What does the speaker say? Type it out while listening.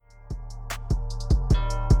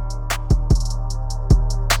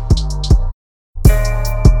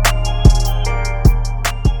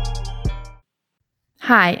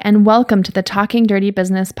Hi, and welcome to the Talking Dirty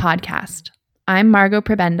Business podcast. I'm Margot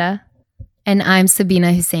Prebenda. And I'm Sabina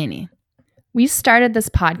Husseini. We started this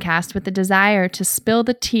podcast with the desire to spill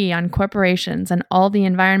the tea on corporations and all the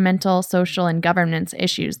environmental, social, and governance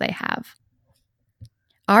issues they have.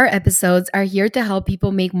 Our episodes are here to help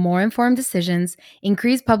people make more informed decisions,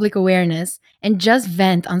 increase public awareness, and just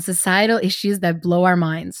vent on societal issues that blow our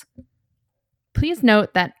minds. Please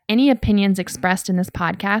note that any opinions expressed in this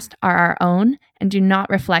podcast are our own and do not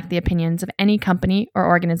reflect the opinions of any company or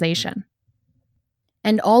organization.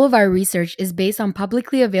 And all of our research is based on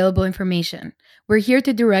publicly available information. We're here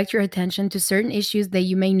to direct your attention to certain issues that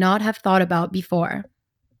you may not have thought about before.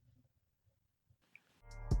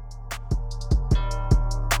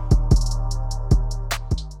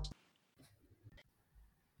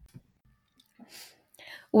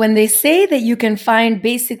 When they say that you can find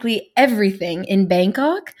basically everything in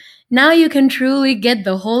Bangkok, now you can truly get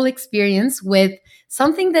the whole experience with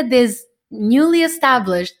something that is newly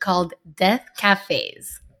established called Death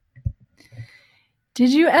Cafes.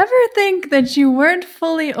 Did you ever think that you weren't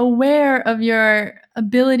fully aware of your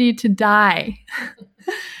ability to die?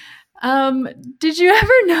 Did you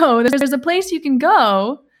ever know that there's a place you can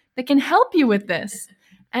go that can help you with this?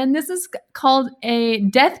 And this is called a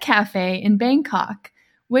Death Cafe in Bangkok,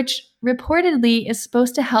 which reportedly is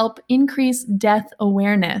supposed to help increase death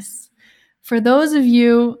awareness. For those of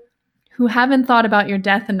you who haven't thought about your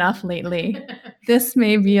death enough lately, this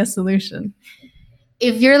may be a solution.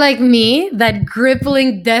 If you're like me, that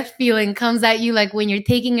crippling death feeling comes at you like when you're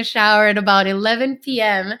taking a shower at about 11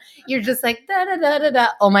 p.m. You're just like,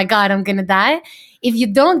 da-da-da-da-da. Oh my God, I'm going to die. If you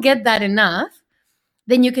don't get that enough,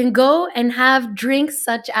 then you can go and have drinks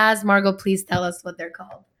such as, Margot, please tell us what they're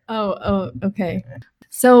called. Oh, okay.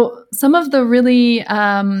 So some of the really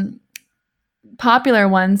popular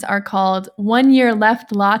ones are called 1 year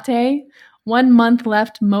left latte, 1 month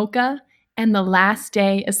left mocha, and the last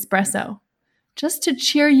day espresso, just to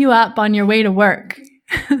cheer you up on your way to work.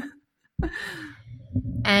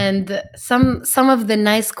 And some of the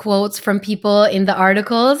nice quotes from people in the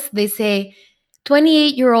articles, they say,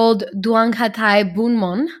 28-year-old Duang Hathai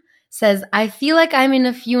Bunmon says, I feel like I'm in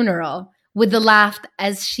a funeral, with a laugh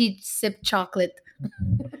as she sipped chocolate.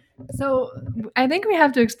 So I think we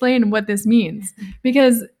have to explain what this means,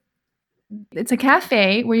 because it's a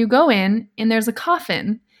cafe where you go in and there's a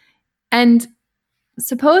coffin, and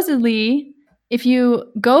supposedly if you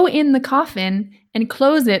go in the coffin and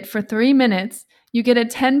close it for 3 minutes, you get a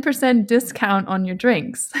 10% discount on your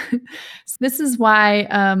drinks. So this is why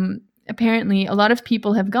apparently a lot of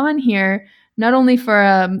people have gone here, not only for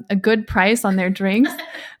a good price on their drinks,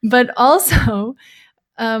 but also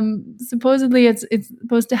supposedly it's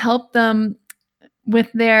supposed to help them with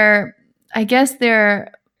their death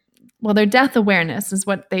awareness is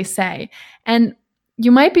what they say. And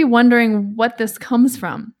you might be wondering what this comes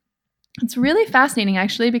from. It's really fascinating,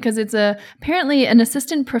 actually, because it's apparently an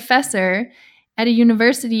assistant professor at a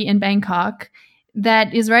university in Bangkok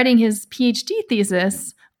that is writing his PhD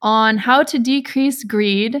thesis on how to decrease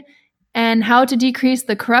greed and how to decrease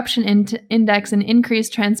the corruption index and increase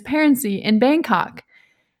transparency in Bangkok.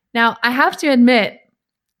 Now, I have to admit,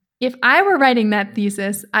 if I were writing that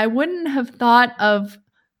thesis, I wouldn't have thought of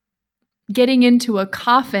getting into a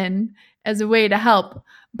coffin as a way to help.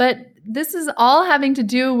 But this is all having to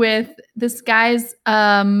do with this guy's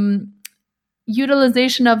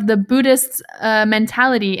utilization of the Buddhist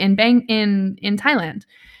mentality in Thailand.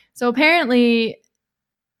 So apparently,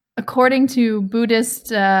 according to Buddhist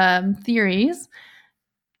theories,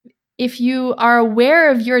 if you are aware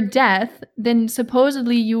of your death, then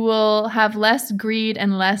supposedly you will have less greed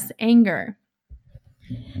and less anger.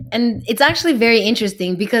 And it's actually very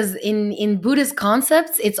interesting because in Buddhist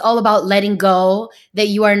concepts, it's all about letting go, that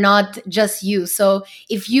you are not just you. So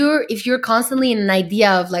if you're constantly in an idea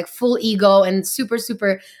of like full ego and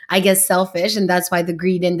super, I guess, selfish, and that's why the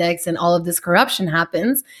greed index and all of this corruption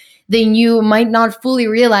happens, then you might not fully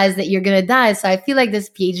realize that you're going to die. So I feel like this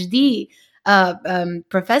PhD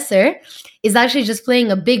professor is actually just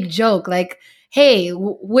playing a big joke, like, hey,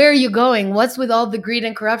 where are you going? What's with all the greed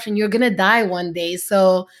and corruption? You're going to die one day.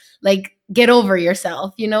 So like, get over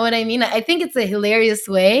yourself. You know what I mean? I think it's a hilarious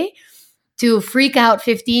way to freak out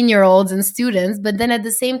 15-year-olds and students, but then at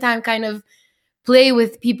the same time kind of play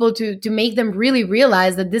with people to make them really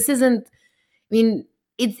realize that this isn't,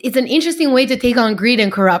 it's an interesting way to take on greed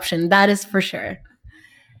and corruption. That is for sure.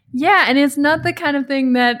 Yeah, and it's not the kind of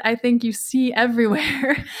thing that I think you see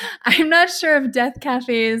everywhere. I'm not sure if death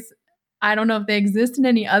cafes I don't know if they exist in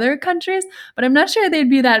any other countries, but I'm not sure they'd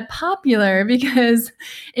be that popular because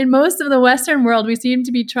in most of the Western world, we seem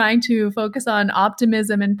to be trying to focus on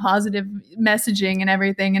optimism and positive messaging and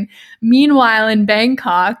everything. And meanwhile, in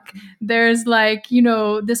Bangkok, there's like,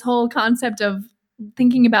 this whole concept of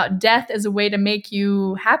thinking about death as a way to make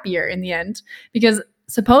you happier in the end. Because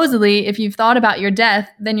supposedly, if you've thought about your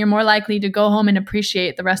death, then you're more likely to go home and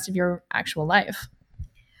appreciate the rest of your actual life.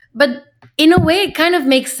 But in a way, it kind of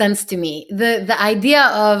makes sense to me. The idea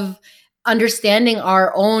of understanding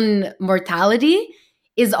our own mortality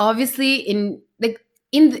is obviously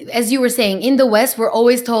as you were saying, in the West, we're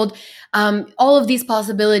always told all of these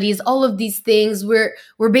possibilities, all of these things.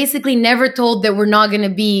 We're basically never told that we're not going to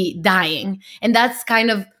be dying, and that's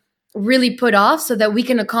kind of really put off so that we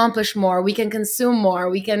can accomplish more, we can consume more,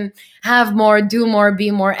 we can have more, do more,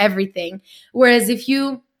 be more, everything. Whereas if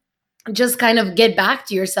you just kind of get back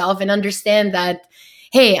to yourself and understand that,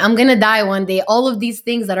 hey, I'm going to die one day. All of these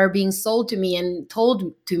things that are being sold to me and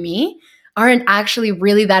told to me aren't actually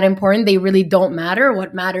really that important. They really don't matter.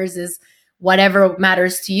 What matters is whatever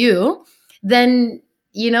matters to you. Then,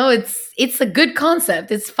 it's a good concept.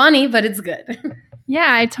 It's funny, but it's good. Yeah,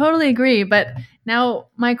 I totally agree. But now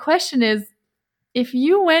my question is, if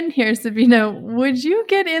you went here, Sabina, would you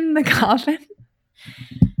get in the coffin?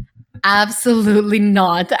 Absolutely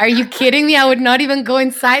not. Are you kidding me? I would not even go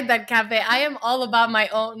inside that cafe. I am all about my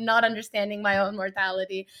own, not understanding my own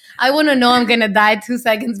mortality. I want to know I'm going to die 2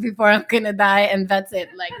 seconds before I'm going to die, and that's it.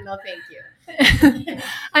 Like, no, thank you.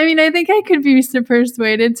 I mean, I think I could be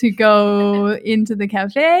persuaded to go into the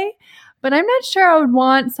cafe, but I'm not sure I would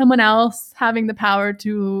want someone else having the power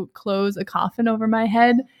to close a coffin over my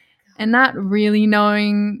head and not really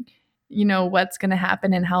knowing, what's going to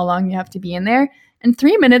happen and how long you have to be in there. And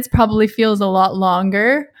 3 minutes probably feels a lot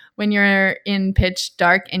longer when you're in pitch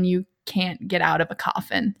dark and you can't get out of a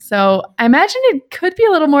coffin. So I imagine it could be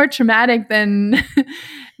a little more traumatic than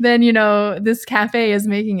this cafe is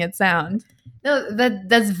making it sound. No,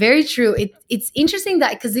 that's very true. It's interesting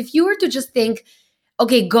that, because if you were to just think,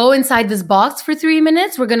 okay, go inside this box for 3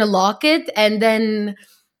 minutes, we're going to lock it, and then,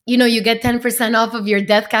 you get 10% off of your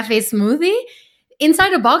Death Cafe smoothie.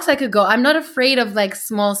 Inside a box, I could go. I'm not afraid of like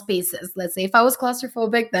small spaces. Let's say if I was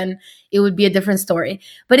claustrophobic, then it would be a different story.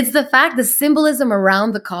 But it's the symbolism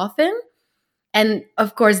around the coffin, and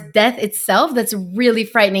of course, death itself, that's really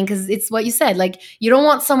frightening, because it's what you said. Like, you don't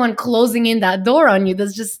want someone closing in that door on you.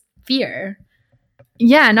 That's just fear.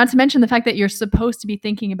 Yeah, not to mention the fact that you're supposed to be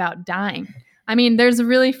thinking about dying. I mean, there's a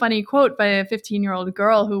really funny quote by a 15-year-old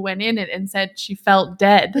girl who went in it and said she felt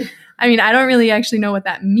dead. I mean, I don't really actually know what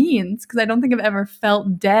that means, because I don't think I've ever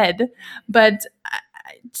felt dead. But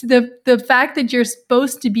the fact that you're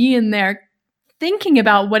supposed to be in there thinking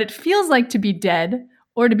about what it feels like to be dead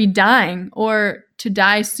or to be dying or to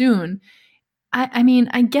die soon. I mean,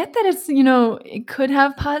 I get that it's, it could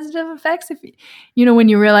have positive effects if, when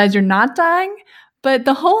you realize you're not dying. But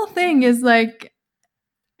the whole thing is like,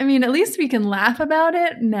 I mean, at least we can laugh about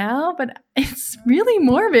it now, but it's really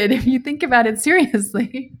morbid if you think about it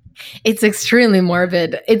seriously. It's extremely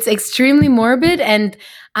morbid. And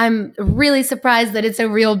I'm really surprised that it's a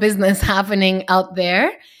real business happening out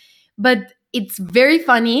there. But it's very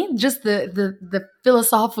funny, just the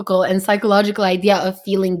philosophical and psychological idea of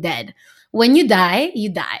feeling dead. When you die, you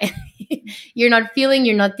die. You're not feeling,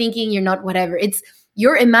 you're not thinking, you're not whatever. It's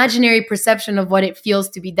your imaginary perception of what it feels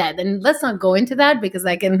to be dead. And let's not go into that, because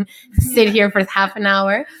I can sit here for half an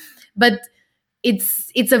hour. But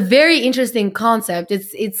it's a very interesting concept.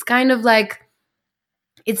 It's kind of like,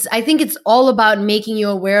 I think it's all about making you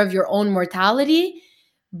aware of your own mortality,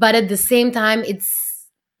 but at the same time,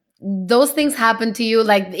 those things happen to you,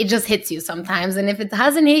 like it just hits you sometimes. And if it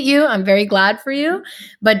hasn't hit you, I'm very glad for you.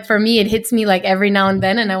 But for me, it hits me like every now and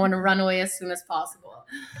then, and I want to run away as soon as possible.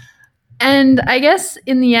 And I guess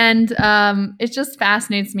in the end, it just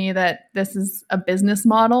fascinates me that this is a business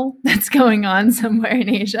model that's going on somewhere in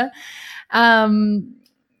Asia.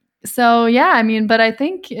 So yeah, I mean, but I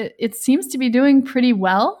think it seems to be doing pretty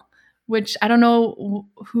well, which I don't know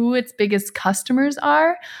who its biggest customers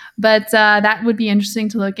are, but that would be interesting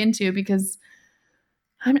to look into, because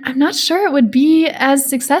I'm not sure it would be as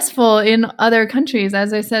successful in other countries,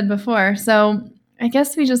 as I said before. So I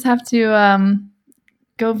guess we just have to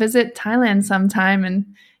go visit Thailand sometime and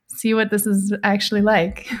see what this is actually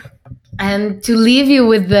like. And to leave you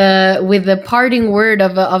with the parting word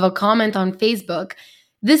of a comment on Facebook,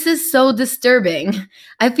 this is so disturbing.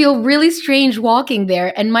 I feel really strange walking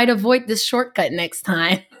there and might avoid this shortcut next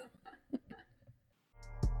time.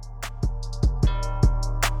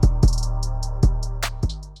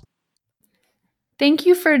 Thank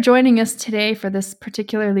you for joining us today for this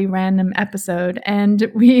particularly random episode,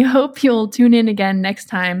 and we hope you'll tune in again next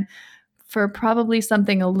time for probably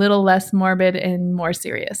something a little less morbid and more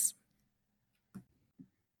serious.